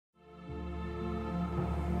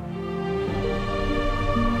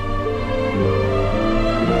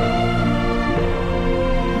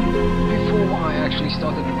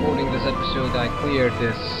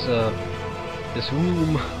this this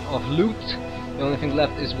room of loot. The only thing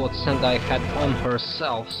left is what Sendai had on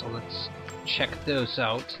herself, so let's check those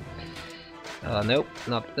out. Nope,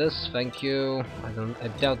 not this, thank you. I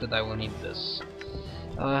doubt that I will need this.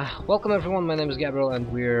 Welcome everyone, my name is Gabriel,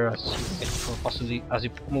 and we're, as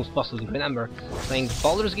you most possibly remember, playing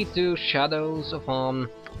Baldur's Gate 2 Shadows of Amn,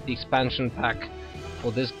 the expansion pack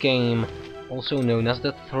for this game, also known as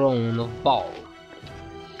the Throne of Bhaal.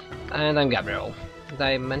 And I'm Gabriel. Did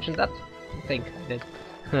I mention that? I think I did.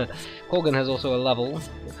 Kogan has also a level,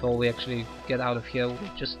 before we actually get out of here.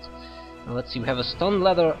 Let's see, we have a stun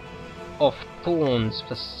leather of thorns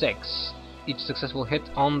for 6. Each successful hit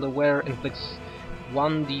on the wearer inflicts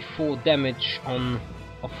 1d4 damage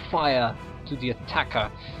of fire to the attacker.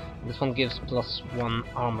 This one gives +1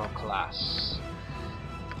 armor class.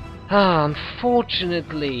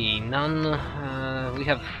 Unfortunately, none.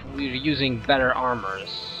 We're using better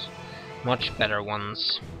armors, much better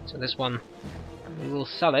ones. So this one, we will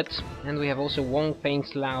sell it, and we have also Wong Pain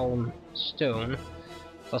Slough Stone,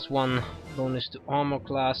 +1 bonus to armor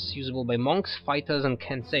class, usable by monks, fighters, and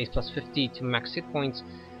kenseis, +50 to max hit points,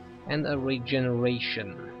 and a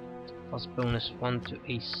regeneration, plus bonus 1 to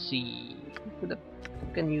AC. Who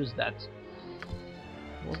can use that?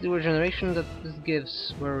 What's the regeneration that this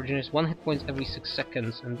gives? Where it regenerates 1 hit points every 6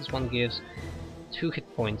 seconds, and this one gives 2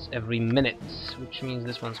 hit points every minute, which means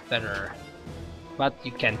this one's better. But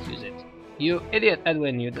you can't use it. You idiot,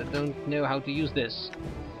 Edwin, you don't know how to use this.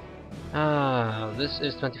 This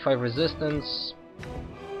is 25 resistance.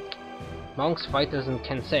 Monks, fighters, and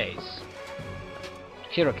kenseis.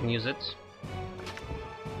 Kira can use it.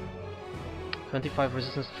 25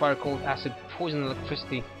 resistance to fire, cold, acid, poison,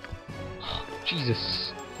 electricity.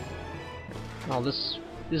 Jesus. Well, this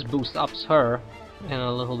boost ups her in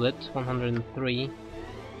a little bit. 103.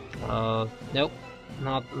 Nope.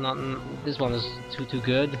 Not this one is too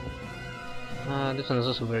good. This one is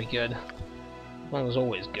also very good. This one was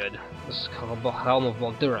always good. This is Helm of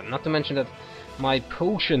Baldur. Not to mention that my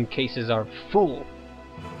potion cases are full.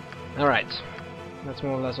 Alright. That's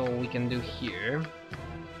more or less all we can do here.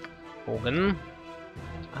 Organ.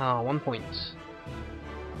 1 point.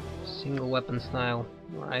 Single weapon style.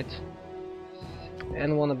 Right.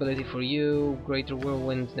 And 1 ability for you. Greater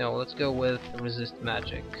whirlwind. No, let's go with resist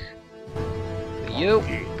magic. For you.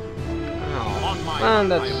 Oh,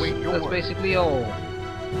 and that's basically all.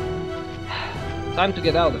 Time to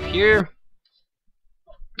get out of here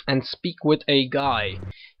and speak with a guy.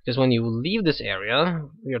 Because when you leave this area,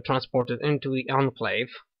 you're transported into the Enclave,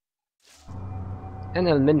 and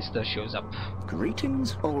Elminster shows up.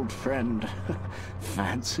 Greetings, old friend.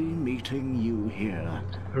 Fancy meeting you here.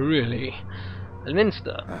 Really?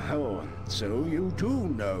 Elminster? Oh, so you do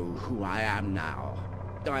know who I am now.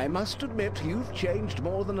 I must admit, you've changed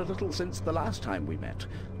more than a little since the last time we met,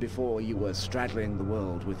 before you were straddling the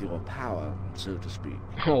world with your power, so to speak.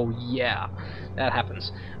 Oh yeah, that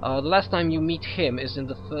happens. The last time you meet him is in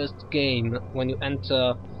the first game, when you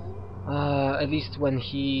enter, at least when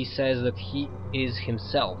he says that he is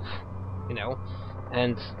himself, you know,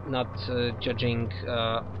 and not judging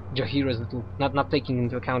Jaheira's little, not taking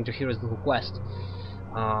into account Jaheira's little quest,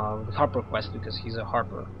 the Harper quest, because he's a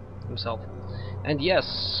Harper himself. And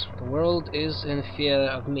yes, the world is in fear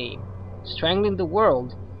of me. Strangling the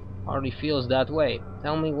world hardly feels that way.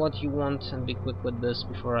 Tell me what you want and be quick with this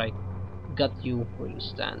before I gut you where you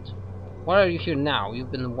stand. Why are you here now?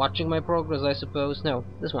 You've been watching my progress, I suppose? No,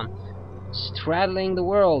 this one. Straddling the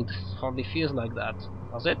world hardly feels like that,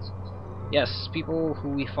 does it? Yes, people who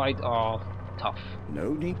we fight are tough.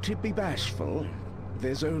 No need to be bashful.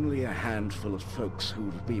 There's only a handful of folks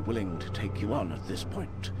who'd be willing to take you on at this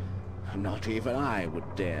point. Not even I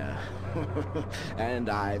would dare. And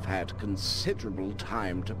I've had considerable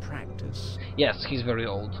time to practice. Yes, he's very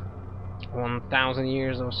old. 1,000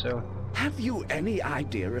 years or so. Have you any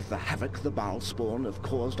idea of the havoc the Bhaal spawn have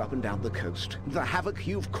caused up and down the coast? The havoc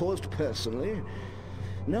you've caused personally?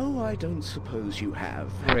 No, I don't suppose you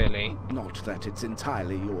have. Really? Not that it's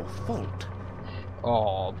entirely your fault.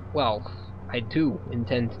 Oh, well, I do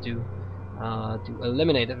intend to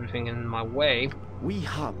eliminate everything in my way. We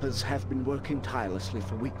Harpers have been working tirelessly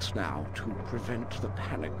for weeks now to prevent the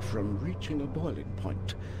panic from reaching a boiling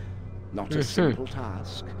point. Not a simple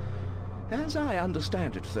task. As I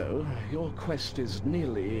understand it, though, your quest is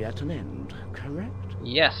nearly at an end, correct?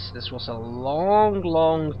 Yes, this was a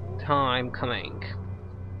long time coming.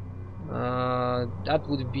 That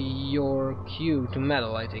would be your cue to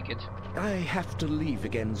meddle, I take it. I have to leave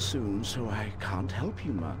again soon, so I can't help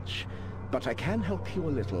you much. But I can help you a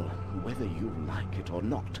little, whether you like it or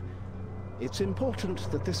not. It's important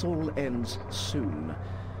that this all ends soon.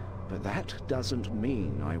 But that doesn't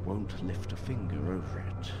mean I won't lift a finger over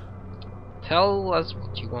it. Tell us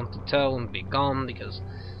what you want to tell and be gone, because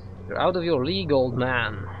you're out of your league, old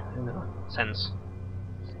man, in a sense.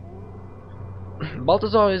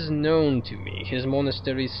 Balthazar is known to me. His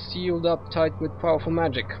monastery is sealed up tight with powerful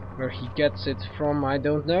magic. Where he gets it from, I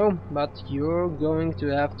don't know, but you're going to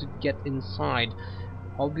have to get inside,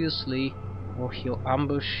 obviously, or he'll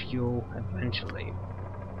ambush you eventually.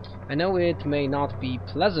 I know it may not be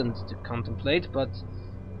pleasant to contemplate, but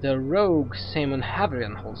the rogue Simon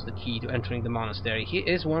Havrian holds the key to entering the monastery. He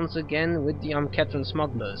is once again with the Amketran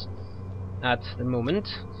smugglers at the moment.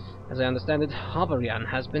 As I understand it, Havrian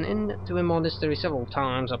has been into a monastery several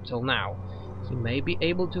times up till now. He may be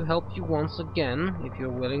able to help you once again if you're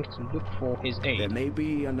willing to look for his aid. There may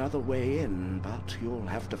be another way in, but you'll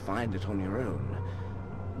have to find it on your own.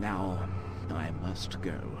 Now, I must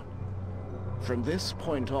go. From this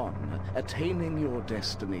point on, attaining your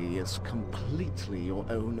destiny is completely your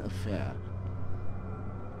own affair.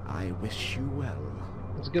 I wish you well.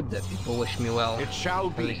 It's good that people wish me well. It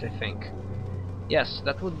shall be. At least I think. Yes,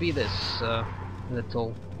 that would be this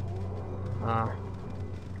little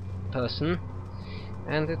person.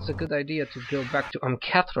 And it's a good idea to go back to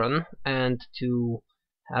Amketran and to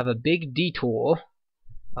have a big detour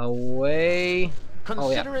away.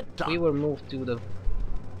 Consider it done. We were moved to the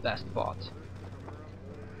best part.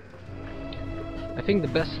 I think the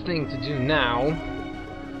best thing to do now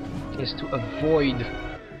is to avoid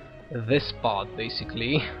this part,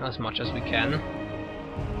 basically, as much as we can.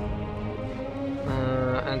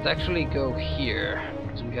 And actually go here,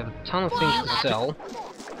 because we have a ton of things to sell.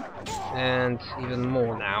 And even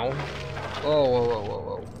more now. Whoa, whoa, whoa, whoa,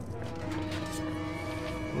 whoa.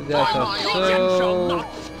 You guys are so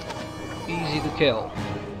easy to kill.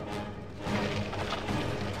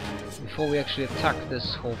 Before we actually attack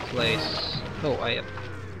this whole place... Oh,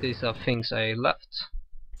 these are things I left.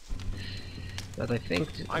 But I think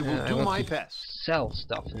I will do my best. Sell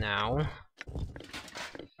stuff now.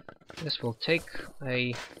 This will take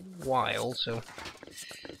a while, so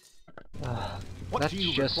what do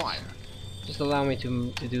you require? Just allow me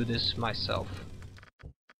to do this myself.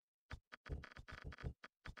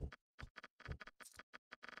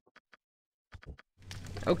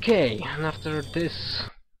 Okay, and after this,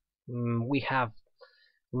 we have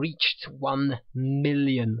reached 1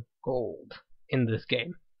 million gold in this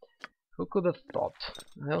game. Who could have thought?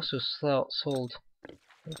 I also sold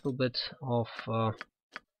a little bit of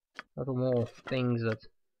little more things that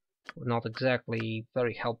were not exactly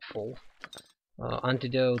very helpful,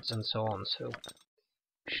 antidotes and so on, so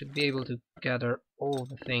we should be able to gather all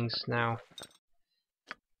the things now.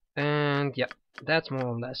 And yeah, that's more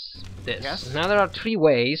or less this. Yes? Now there are 3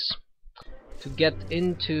 ways to get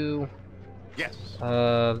into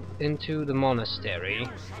into the monastery.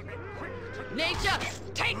 Nature,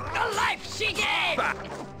 take the life she gave!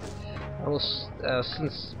 I will,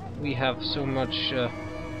 since we have so much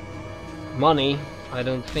money, I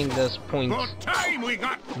don't think there's point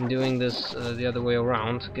in doing this the other way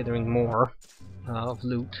around, gathering more of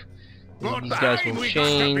loot. These guys will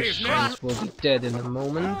change, and will be dead in a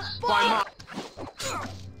moment.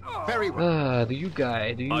 Do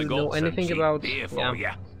you know anything about...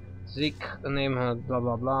 Yeah. Zik, the name, blah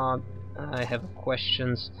blah blah. I have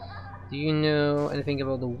questions. Do you know anything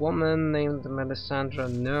about the woman named Melisandre?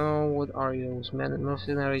 No. What are those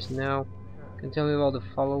mercenaries? No. Can you tell me about the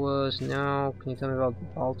followers? No. Can you tell me about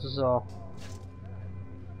Balthazar?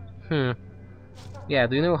 Yeah,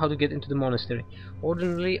 do you know how to get into the monastery?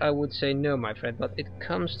 Ordinarily, I would say no, my friend, but it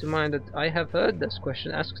comes to mind that I have heard this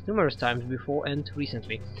question asked numerous times before and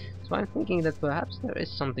recently. So I'm thinking that perhaps there is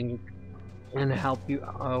something who can help you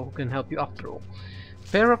after all. A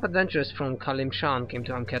pair of adventurers from Kalimshan came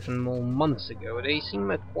to Amketran more months ago. They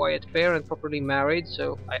seem a quiet pair and properly married,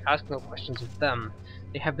 so I asked no questions of them.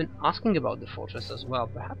 They have been asking about the fortress as well.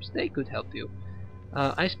 Perhaps they could help you.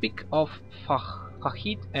 I speak of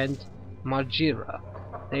Fahid and Marjira.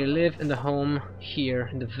 They live in the home here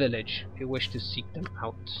in the village. If you wish to seek them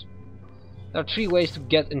out. There are 3 ways to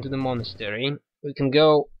get into the monastery. We can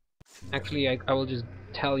go... Actually, I will just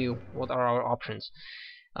tell you what are our options.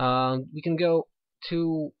 We can go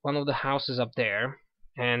to one of the houses up there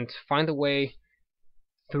and find a way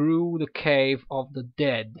through the cave of the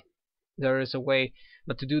dead. There is a way,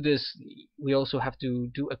 but to do this we also have to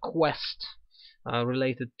do a quest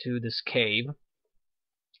related to this cave.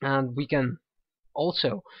 And we can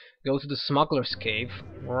also go to the smuggler's cave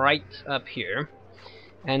right up here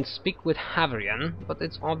and speak with Havrian, but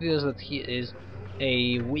it's obvious that he is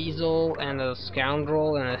a weasel and a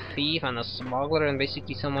scoundrel and a thief and a smuggler and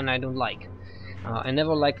basically someone I don't like. I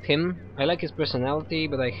never liked him. I like his personality,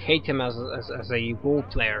 but I hate him as a role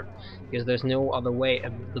player, because there's no other way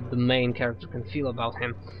the main character can feel about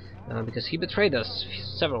him, because he betrayed us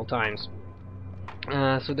several times.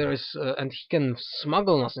 So there is, and he can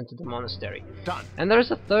smuggle us into the monastery. Done. And there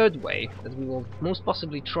is a third way that we will most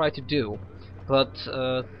possibly try to do, but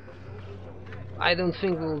I don't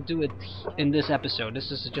think we'll do it in this episode.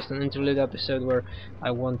 This is just an interlude episode where I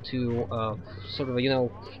want to sort of, you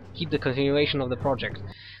know, keep the continuation of the project.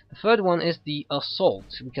 The third one is the assault.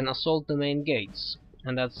 We can assault the main gates,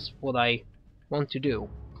 and that's what I want to do.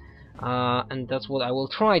 And that's what I will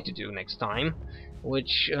try to do next time,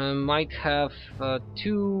 which might have there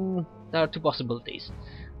are two possibilities.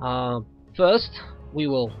 First, we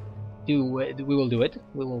will do it. We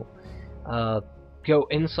will go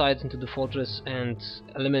inside into the fortress and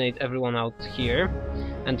eliminate everyone out here,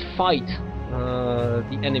 and fight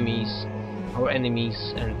the enemies, our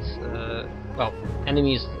enemies, and well,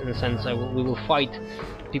 enemies in a sense. We will fight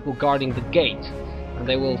people guarding the gate, and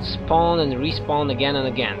they will spawn and respawn again and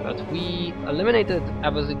again. But we eliminated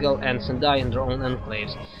Abazigal and Sendai in their own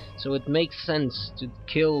enclaves, so it makes sense to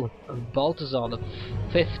kill Balthazar, the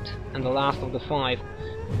fifth and the last of the five,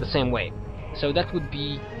 the same way. So that would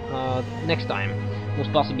be next time,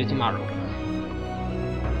 most possibly tomorrow.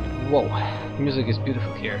 Whoa, the music is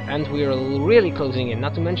beautiful here, and we are really closing in.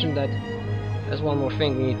 Not to mention that there's one more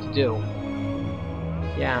thing we need to do.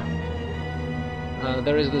 Yeah,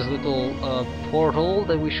 there is this little portal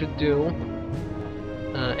that we should do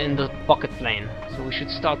in the pocket plane. So we should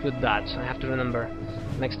start with that. I have to remember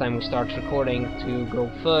next time we start recording to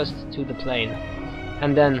go first to the plane,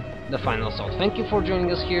 and then the final assault. Thank you for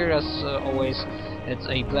joining us here, as always. It's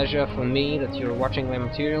a pleasure for me that you're watching my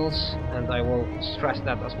materials, and I will stress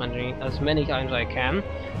that as many times as I can.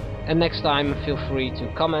 And next time, feel free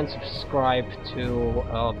to comment, subscribe,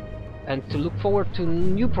 and to look forward to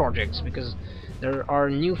new projects, because there are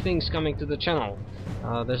new things coming to the channel.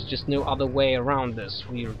 There's just no other way around this.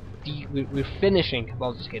 We're finishing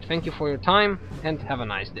Baldur's Gate. Thank you for your time, and have a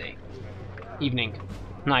nice day. Evening,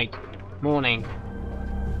 night, morning,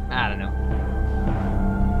 I don't know.